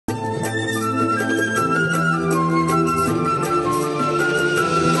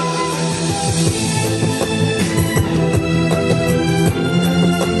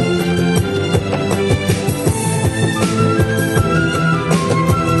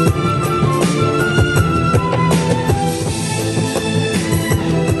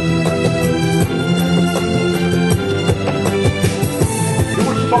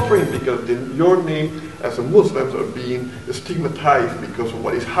and Muslims are being stigmatized because of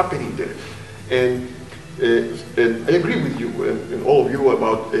what is happening there. And I agree with you and all of you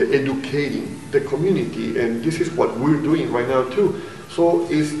about educating the community, and this is what we're doing right now too. So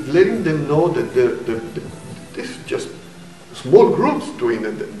it's letting them know that this is just small groups doing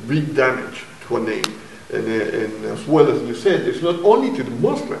the big damage to a name. And as well as you said, it's not only to the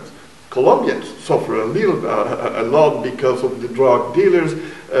Muslims. Colombians suffer a lot because of the drug dealers,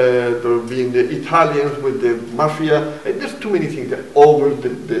 there being the Italians with the mafia, and there's too many things that over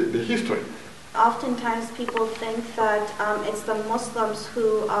the history. Oftentimes people think that it's the Muslims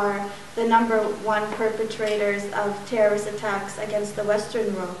who are the #1 perpetrators of terrorist attacks against the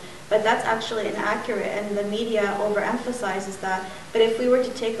Western world, but that's actually inaccurate, and the media overemphasizes that. But if we were to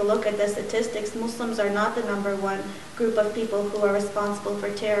take a look at the statistics, Muslims are not the #1 group of people who are responsible for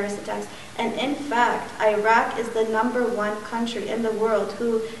terrorist attacks. And in fact, Iraq is the #1 country in the world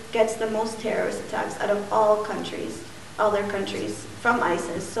who gets the most terrorist attacks out of all countries, other countries, from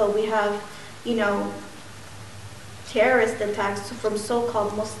ISIS. So we have, you know, terrorist attacks from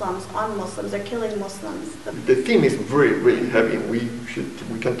so-called Muslims on Muslims. They're killing Muslims. The theme is very, really heavy, and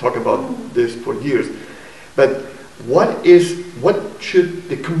we can talk about this for years. But what should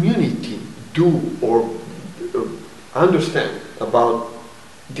the community do or understand about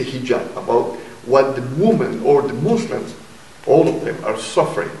the hijab, about what the women or the Muslims, all of them, are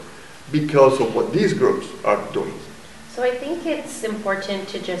suffering because of what these groups are doing? So I think it's important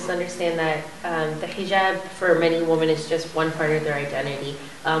to just understand that the hijab for many women is just one part of their identity.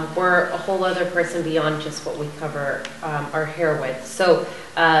 We're a whole other person beyond just what we cover our hair with. So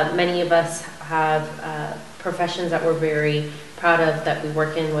many of us have professions that we're very proud of, that we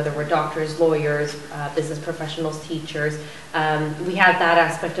work in, whether we're doctors, lawyers, business professionals, teachers. We have that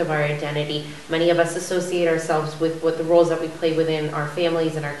aspect of our identity. Many of us associate ourselves with what the roles that we play within our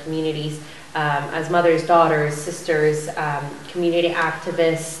families and our communities. As mothers, daughters, sisters, community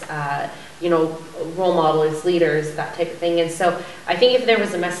activists, you know, role models, leaders, that type of thing. And so I think if there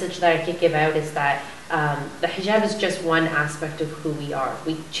was a message that I could give out is that the hijab is just one aspect of who we are.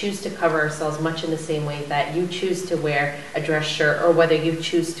 We choose to cover ourselves much in the same way that you choose to wear a dress shirt, or whether you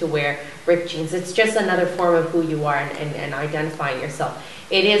choose to wear ripped jeans. It's just another form of who you are and identifying yourself.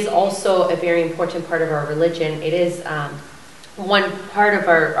 It is also a very important part of our religion. It is one part of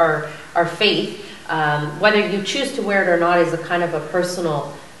our faith. Whether you choose to wear it or not is a kind of a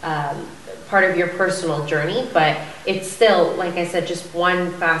personal part of your personal journey, but it's still, like I said, just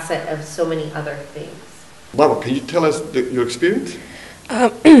one facet of so many other things. Barbara, can you tell us your experience?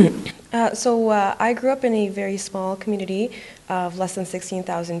 So I grew up in a very small community of less than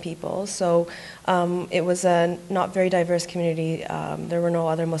 16,000 people. So it was a not very diverse community. There were no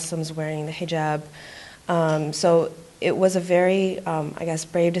other Muslims wearing the hijab. So it was a very, I guess,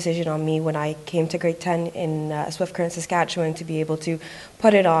 brave decision on me when I came to grade 10 in Swift Current, Saskatchewan, to be able to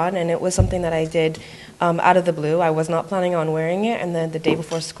put it on. And it was something that I did out of the blue. I was not planning on wearing it. And then the day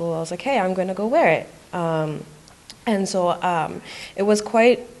before school, I was like, hey, I'm going to go wear it. And so it was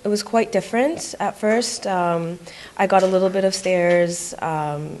quite different at first. I got a little bit of stares,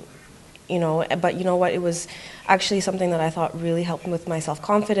 you know, but you know what? It was actually something that I thought really helped with my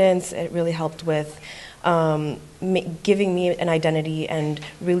self-confidence. It really helped with giving me an identity and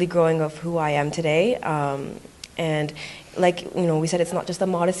really growing of who I am today. And like, you know, we said, it's not just a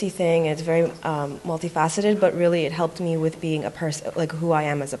modesty thing, it's very multifaceted, but really it helped me with being a person, like who I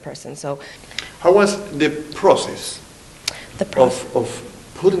am as a person. So how was the process of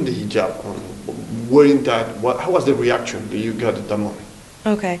putting the hijab on, wearing that? How was the reaction that you got at that moment?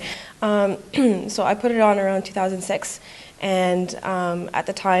 Okay, so I put it on around 2006, and at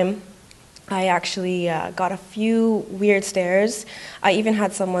the time I actually got a few weird stares. I even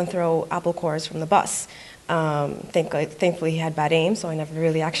had someone throw apple cores from the bus. Thankfully he had bad aim, so I never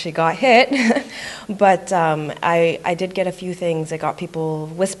really actually got hit. But I did get a few things. I got people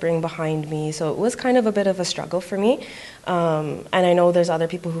whispering behind me, so it was kind of a bit of a struggle for me. And I know there's other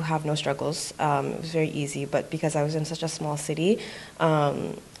people who have no struggles. It was very easy, but because I was in such a small city,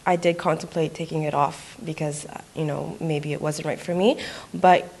 I did contemplate taking it off because, you know, maybe it wasn't right for me.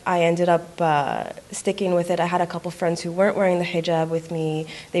 But I ended up sticking with it. I had a couple friends who weren't wearing the hijab with me.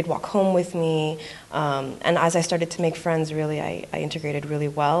 They'd walk home with me. And as I started to make friends, really, I integrated really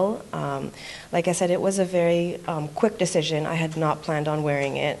well. Like I said, it was a very quick decision. I had not planned on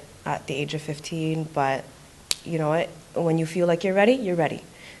wearing it at the age of 15, but you know what? When you feel like you're ready, you're ready.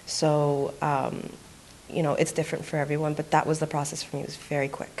 So, you know, it's different for everyone, but that was the process for me. It was very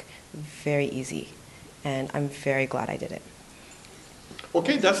quick, very easy, and I'm very glad I did it.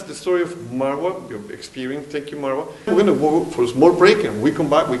 Okay, that's the story of Marwa, your experience. Thank you, Marwa. We're going to go for a small break, and we come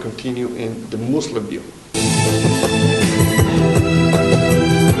back, we continue in the Muslim view.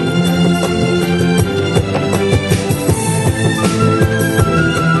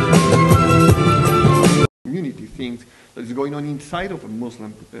 going on inside of a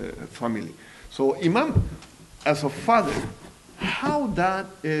Muslim family. So Imam, as a father, how that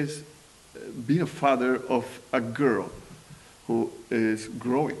is being a father of a girl who is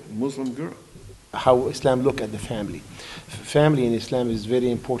growing, Muslim girl? How Islam look at the family. Family in Islam is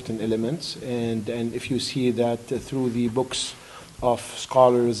very important elements, and if you see that through the books of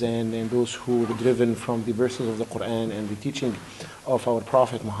scholars and those who are driven from the verses of the Quran and the teaching of our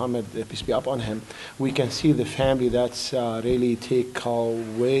Prophet Muhammad, peace be upon him, we can see the family that's really take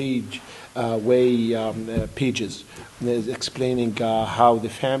pages explaining how the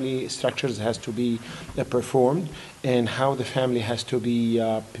family structures has to be performed and how the family has to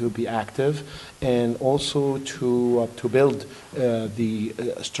be active, and also to build the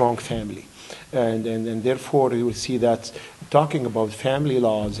strong family. And therefore you will see that talking about family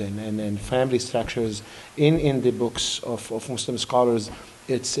laws and family structures in the books of Muslim scholars,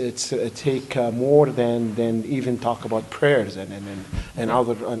 it take more than even talk about prayers and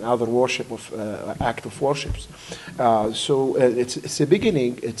other worship of act of worships. So it's a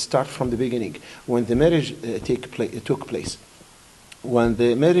beginning. It starts from the beginning when the marriage took place. When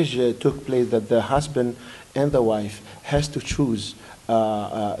the marriage took place, that the husband and the wife has to choose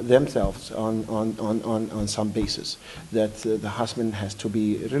themselves on some basis, that the husband has to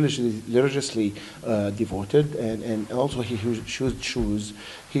be religiously devoted, and also he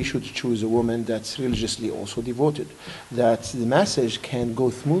should choose a woman that's religiously also devoted, that the message can go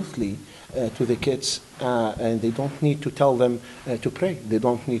smoothly to the kids, and they don't need to tell them to pray. They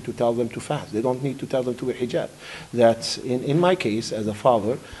don't need to tell them to fast. They don't need to tell them to wear hijab. That in my case as a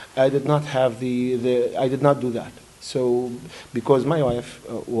father, I did not have I did not do that. So, because my wife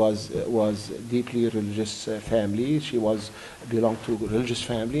was deeply religious family, she belonged to a religious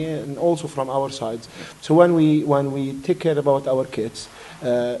family, and also from our sides. So when we take care about our kids,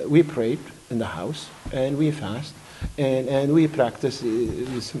 we prayed in the house and we fast. And we practice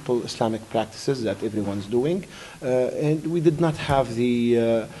the simple Islamic practices that everyone's doing, and we did not have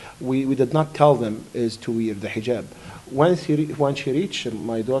we did not tell them is to wear the hijab. When she reached,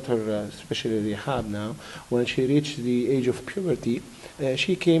 my daughter, especially Hijab now, when she reached the age of puberty,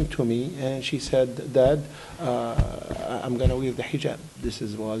 she came to me and she said, "Dad, I'm going to wear the hijab." This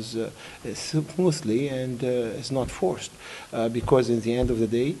was smoothly and it's not forced, because in the end of the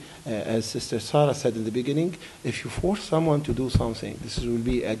day, as Sister Sarah said in the beginning, if you force someone to do something, this will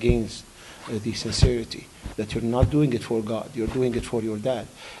be against the sincerity, that you're not doing it for God, you're doing it for your dad.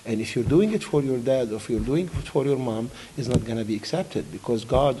 And if you're doing it for your dad or if you're doing it for your mom, it's not going to be accepted, because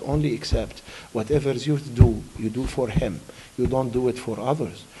God only accepts whatever you do for him. You don't do it for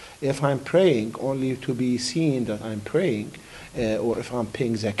others. If I'm praying only to be seen that I'm praying, or if I'm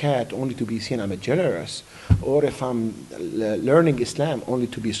paying zakat only to be seen I'm a generous, or if I'm learning Islam only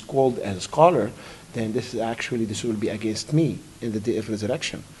to be called as a scholar, then this will be against me in the day of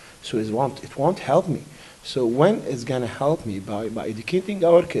resurrection. So it won't help me. So when it's going to help me? By educating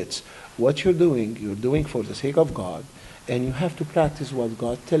our kids. What you're doing for the sake of God, and you have to practice what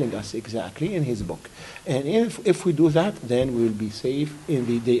God's telling us exactly in his book. And if we do that, then we will be safe in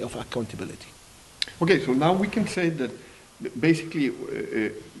the day of accountability. Okay, so now we can say that basically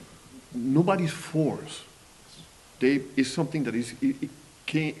nobody's force. It's something that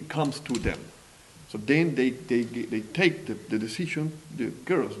comes to them. So then they take the decision, the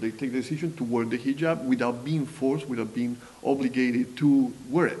girls, they take the decision to wear the hijab without being forced, without being obligated to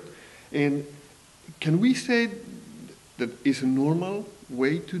wear it. And can we say that it's a normal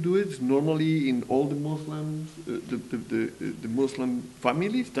way to do it? It's normally in all the Muslims, the Muslim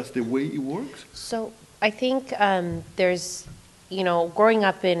families, that's the way it works? So I think there's, growing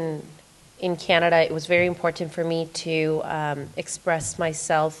up in Canada, it was very important for me to express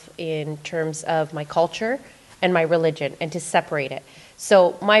myself in terms of my culture and my religion, and to separate it.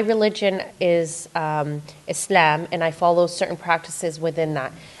 So my religion is Islam, and I follow certain practices within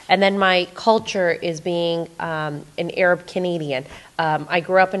that. And then my culture is being an Arab Canadian. I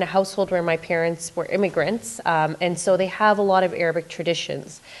grew up in a household where my parents were immigrants, and so they have a lot of Arabic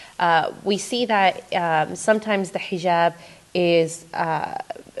traditions. We see that sometimes the hijab is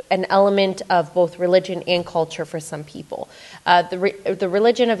an element of both religion and culture for some people. The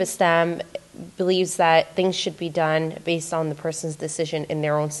religion of Islam believes that things should be done based on the person's decision in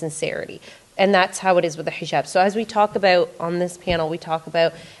their own sincerity. And that's how it is with the hijab. So as we talk about on this panel, we talk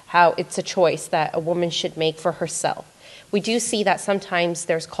about how it's a choice that a woman should make for herself. We do see that sometimes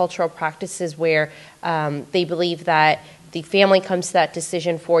there's cultural practices where they believe that the family comes to that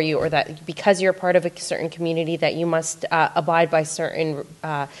decision for you, or that because you're part of a certain community that you must abide by certain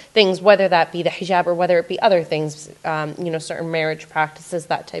things, whether that be the hijab or whether it be other things, certain marriage practices,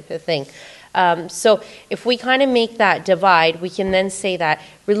 that type of thing. So if we kind of make that divide, we can then say that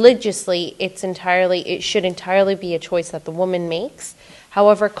religiously, it should entirely be a choice that the woman makes.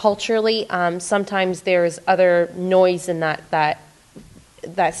 However, culturally, sometimes there's other noise in that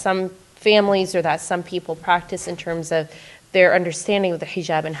some families or that some people practice in terms of their understanding of the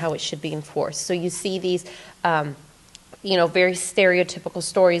hijab and how it should be enforced. So you see these very stereotypical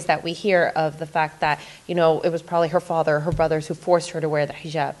stories that we hear of the fact that, it was probably her father or her brothers who forced her to wear the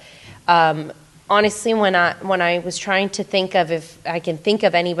hijab. Honestly, when I was trying to think of if I can think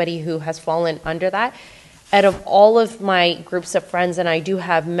of anybody who has fallen under that, out of all of my groups of friends, and I do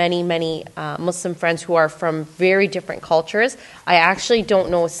have many, many Muslim friends who are from very different cultures, I actually don't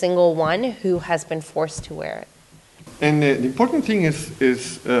know a single one who has been forced to wear it. And the important thing is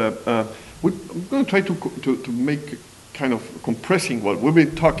we're going to try to make kind of compressing what we've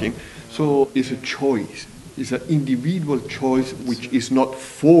been talking. So it's a choice. It's an individual choice which is not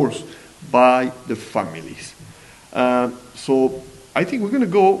forced by the families. So I think we're going to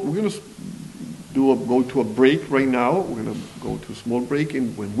go to a break right now. We're going to go to a small break,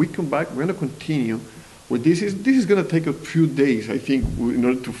 and when we come back, we're going to continue with this. This is going to take a few days, I think, in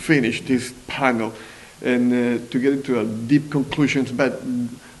order to finish this panel and to get into deep conclusions. But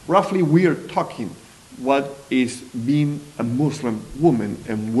roughly, we are talking what is being a Muslim woman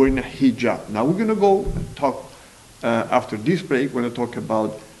and wearing a hijab. Now we're going to go and talk after this break. We're going to talk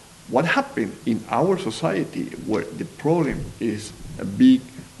about what happened in our society where the problem is a big,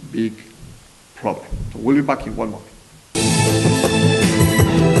 big problem. So we'll be back in one moment.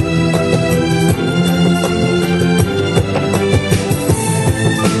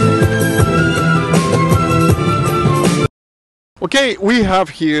 Okay, we have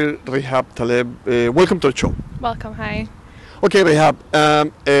here Hijab Taleb. Welcome to the show. Welcome, hi. Okay,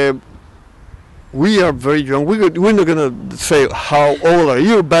 Hijab, we are very young. We're not going to say how old are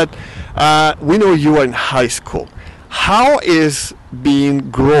you, but we know you are in high school. How is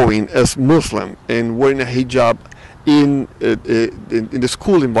being growing as Muslim and wearing a hijab in the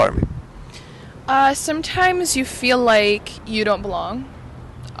school environment? Sometimes you feel like you don't belong,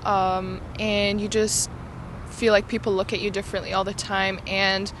 and you just feel like people look at you differently all the time,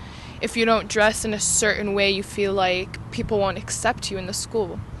 and if you don't dress in a certain way, you feel like people won't accept you in the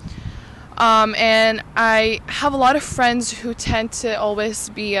school. And I have a lot of friends who tend to always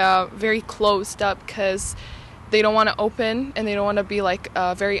be very closed up because they don't want to open and they don't want to be like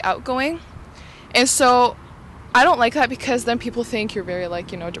very outgoing. And so I don't like that because then people think you're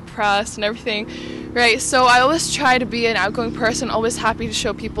very depressed and everything, right? So I always try to be an outgoing person, always happy to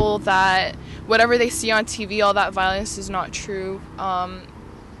show people that whatever they see on TV, all that violence is not true.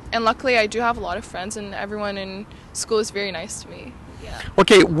 And luckily I do have a lot of friends and everyone in school is very nice to me. Yeah.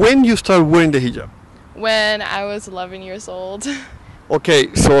 Okay, when you start wearing the hijab? When I was 11 years old.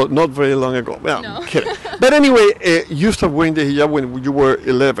 Okay, so not very long ago. Well, no. I'm kidding. But anyway, you started wearing the hijab when you were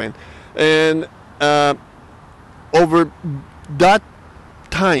 11. And over that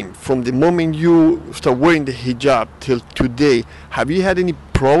time, from the moment you start wearing the hijab till today, have you had any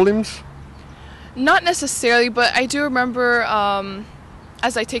problems? Not necessarily, but I do remember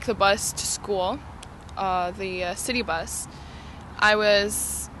as I take the bus to school, the city bus, I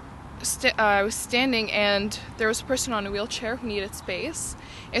was standing and there was a person on a wheelchair who needed space,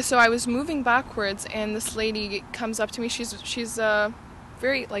 and so I was moving backwards and this lady comes up to me. She's she's an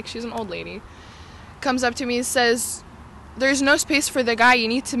old lady, comes up to me and says, "There's no space for the guy, you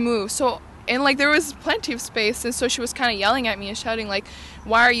need to move." And there was plenty of space, and so she was kind of yelling at me and shouting like,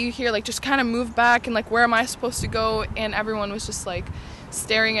 "Why are you here? Just kind of move back, and where am I supposed to go?" And everyone was just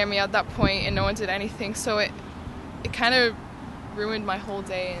staring at me at that point, and no one did anything. So it kind of ruined my whole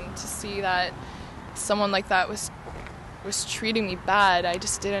day, and to see that someone like that was treating me bad, I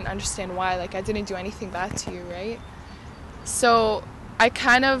just didn't understand why. I didn't do anything bad to you, right? So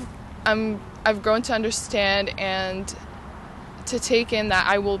I've grown to understand and to take in that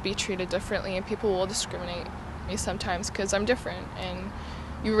I will be treated differently and people will discriminate me sometimes because I'm different, and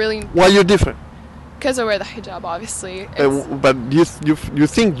you really... Why you're different? Because I wear the hijab, obviously. But you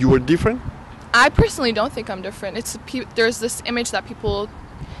think you were different? I personally don't think I'm different. There's this image that people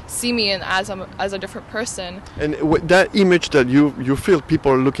see me in as a different person. And that image that you feel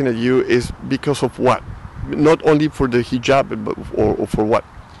people are looking at you is because of what? Not only for the hijab, but or for what?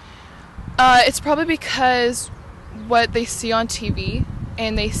 It's probably because what they see on TV,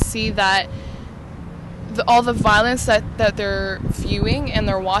 and they see that all the violence that they're viewing and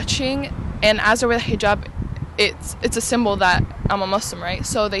they're watching, and as I wear the hijab, it's a symbol that I'm a Muslim, right?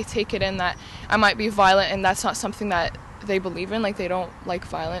 So they take it in that I might be violent, and that's not something that they believe in. They don't like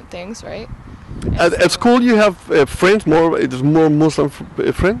violent things, right? At school, you have friends. There's more Muslim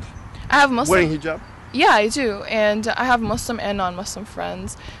friends. I have Muslim. wearing hijab? Yeah, I do, and I have Muslim and non-Muslim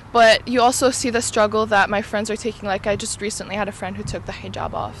friends. But you also see the struggle that my friends are taking. Like I just recently had a friend who took the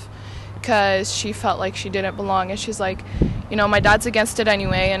hijab off because she felt like she didn't belong, and she's like, you know, my dad's against it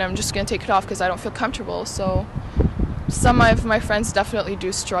anyway, and I'm just gonna take it off because I don't feel comfortable. So some of my friends definitely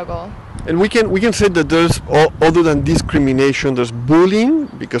do struggle. And we can say that there's, other than discrimination, there's bullying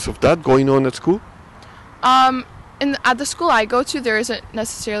because of that going on at school? At the school I go to, there isn't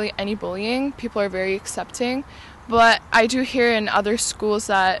necessarily any bullying. People are very accepting. But I do hear in other schools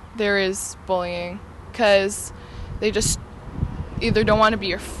that there is bullying because they just either don't want to be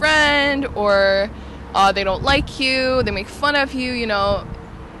your friend or they don't like you, they make fun of you, you know.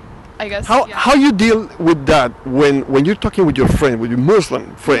 I guess. How you deal with that when you're talking with your friend, with your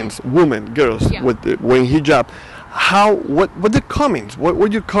Muslim friends, women, girls, Yeah. with wearing hijab? What the comments? What were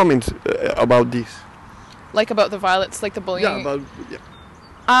your comments about this? Like about the violence, like the bullying. Yeah.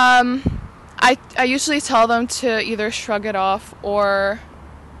 I usually tell them to either shrug it off or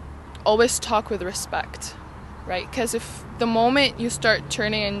always talk with respect, right? Because if the moment you start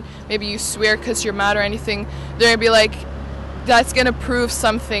turning and maybe you swear because you're mad or anything, they're gonna be like, that's gonna prove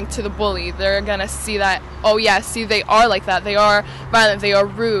something to the bully. They're gonna see that, oh yeah, see, they are like that. They are violent. They are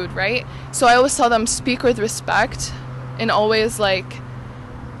rude, right? So I always tell them, speak with respect and always like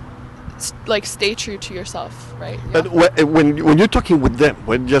stay true to yourself, right? Yeah. But when you're talking with them,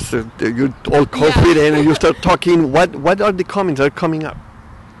 when just you're all confident and you start talking, what are the comments that are coming up?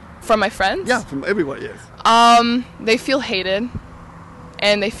 From my friends? Yeah, from everyone, yes. They feel hated,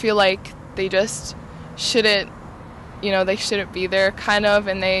 and they feel like they just shouldn't, you know, they shouldn't be there, kind of.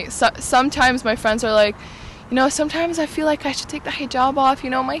 And sometimes my friends are like, you know, sometimes I feel like I should take the hijab off. You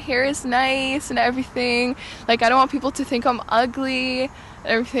know, my hair is nice and everything. Like, I don't want people to think I'm ugly and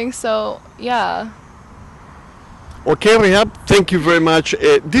everything. So, yeah. Okay, Rehab, thank you very much.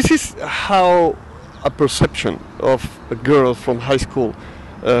 This is how a perception of a girl from high school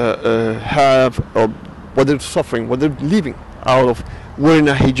have what they're suffering, what they're living out of wearing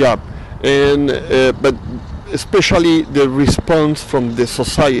a hijab, and but especially the response from the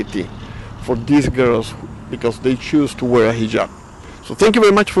society for these girls because they choose to wear a hijab. So thank you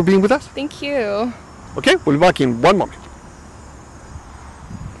very much for being with us. Thank you. Okay, we'll be back in one moment.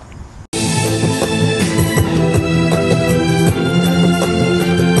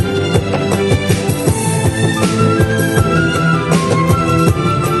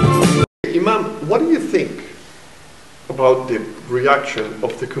 Imam, what do you think about the reaction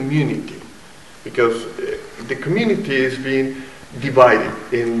of the community? Because the community is being divided.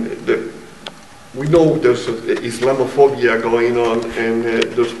 We know there's Islamophobia going on, and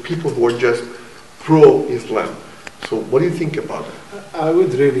there's people who are just pro-Islam. So what do you think about it? I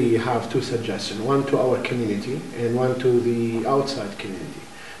would really have two suggestions, one to our community and one to the outside community.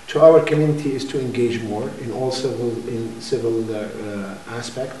 To our community is to engage more in all civil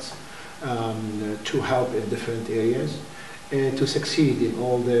aspects, to help in different areas, and to succeed in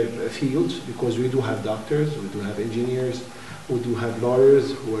all their fields, because we do have doctors, we do have engineers, we do have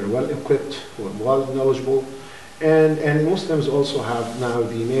lawyers who are well equipped, who are well knowledgeable, and Muslims also have now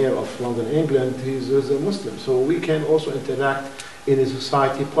the mayor of London, England, he's a Muslim, so we can also interact in a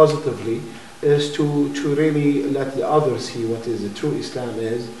society positively, is to really let the others see what is the true Islam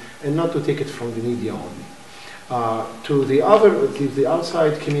is, and not to take it from the media only. To the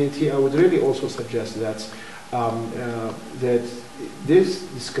outside community, I would really also suggest that that this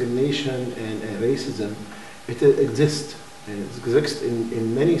discrimination and racism, it exists, and it exists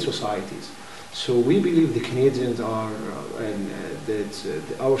in many societies. So we believe the Canadians are, that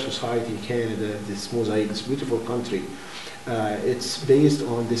our society, Canada, this mosaic, this beautiful country, it's based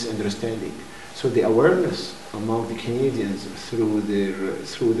on this understanding. So the awareness among the Canadians through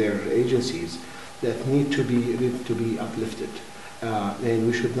their agencies that need to be uplifted, and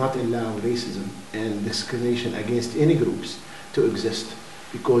we should not allow racism and discrimination against any groups to exist,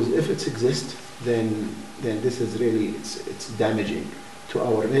 because if it exists, then this is really it's damaging to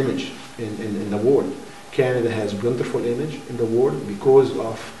our image in the world. Canada has a wonderful image in the world because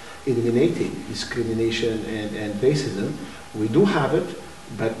of eliminating discrimination and racism. We do have it,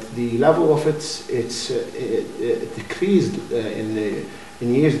 but the level of it decreased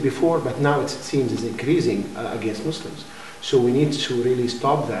in years before, but now it seems is increasing against Muslims. So we need to really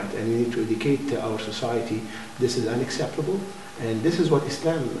stop that, and we need to educate our society. This is unacceptable, and this is what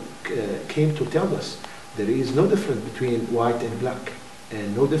Islam came to tell us. There is no difference between white and black,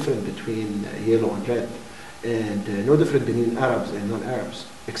 and no difference between yellow and red, and no difference between Arabs and non-Arabs,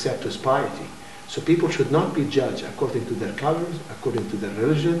 except to piety. So people should not be judged according to their colors, according to their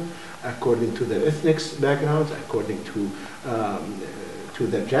religion, according to their ethnic backgrounds, according to to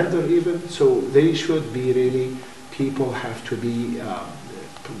the gender even. So they should be really, people have to be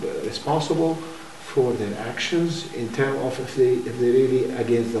responsible for their actions in terms of if they're really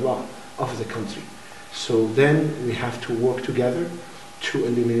against the law of the country. So then we have to work together to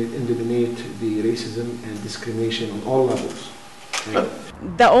eliminate the racism and discrimination on all levels.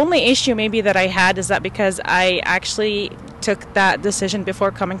 The only issue maybe that I had is that because I actually took that decision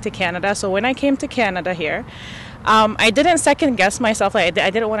before coming to Canada. So when I came to Canada here, I didn't second guess myself. I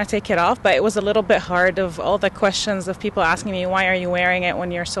didn't want to take it off, but it was a little bit hard of all the questions of people asking me, why are you wearing it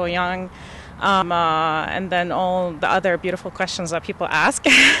when you're so young? And then all the other beautiful questions that people ask.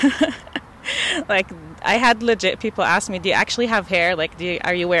 Like, I had legit people ask me, do you actually have hair? Like,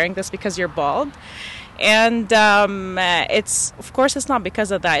 are you wearing this because you're bald? And it's, of course, it's not because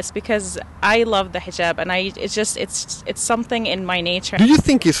of that. It's because I love the hijab, and it's something in my nature. Do you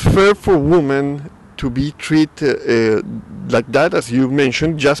think it's fair for women to be treated like that, as you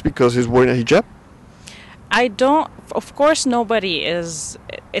mentioned, just because he's wearing a hijab? I don't. Of course, nobody is.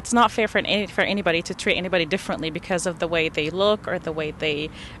 It's not fair for anybody to treat anybody differently because of the way they look or the way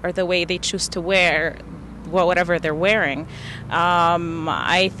they choose to wear whatever they're wearing.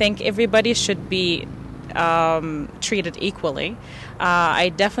 I think everybody should be treated equally.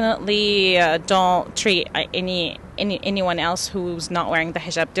 I definitely don't treat anyone else who's not wearing the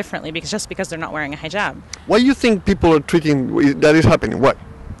hijab differently because they're not wearing a hijab. Why do you think people are treating that is happening? Why?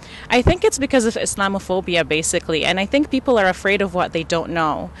 I think it's because of Islamophobia, basically, and I think people are afraid of what they don't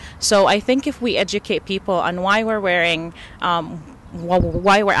know. So I think if we educate people on why we're wearing,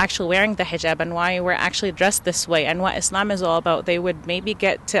 why we're actually wearing the hijab and why we're actually dressed this way and what Islam is all about, they would maybe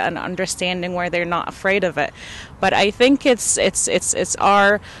get to an understanding where they're not afraid of it. But I think it's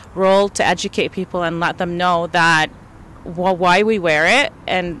our role to educate people and let them know that why we wear it,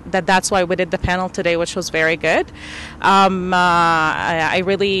 and that's why we did the panel today, which was very good. I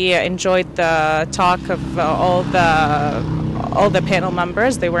really enjoyed the talk of all the panel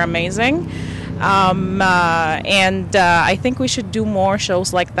members. They were amazing. And I think we should do more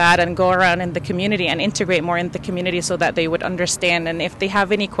shows like that and go around in the community and integrate more in the community so that they would understand. And if they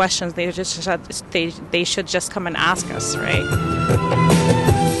have any questions, they should just come and ask us, right?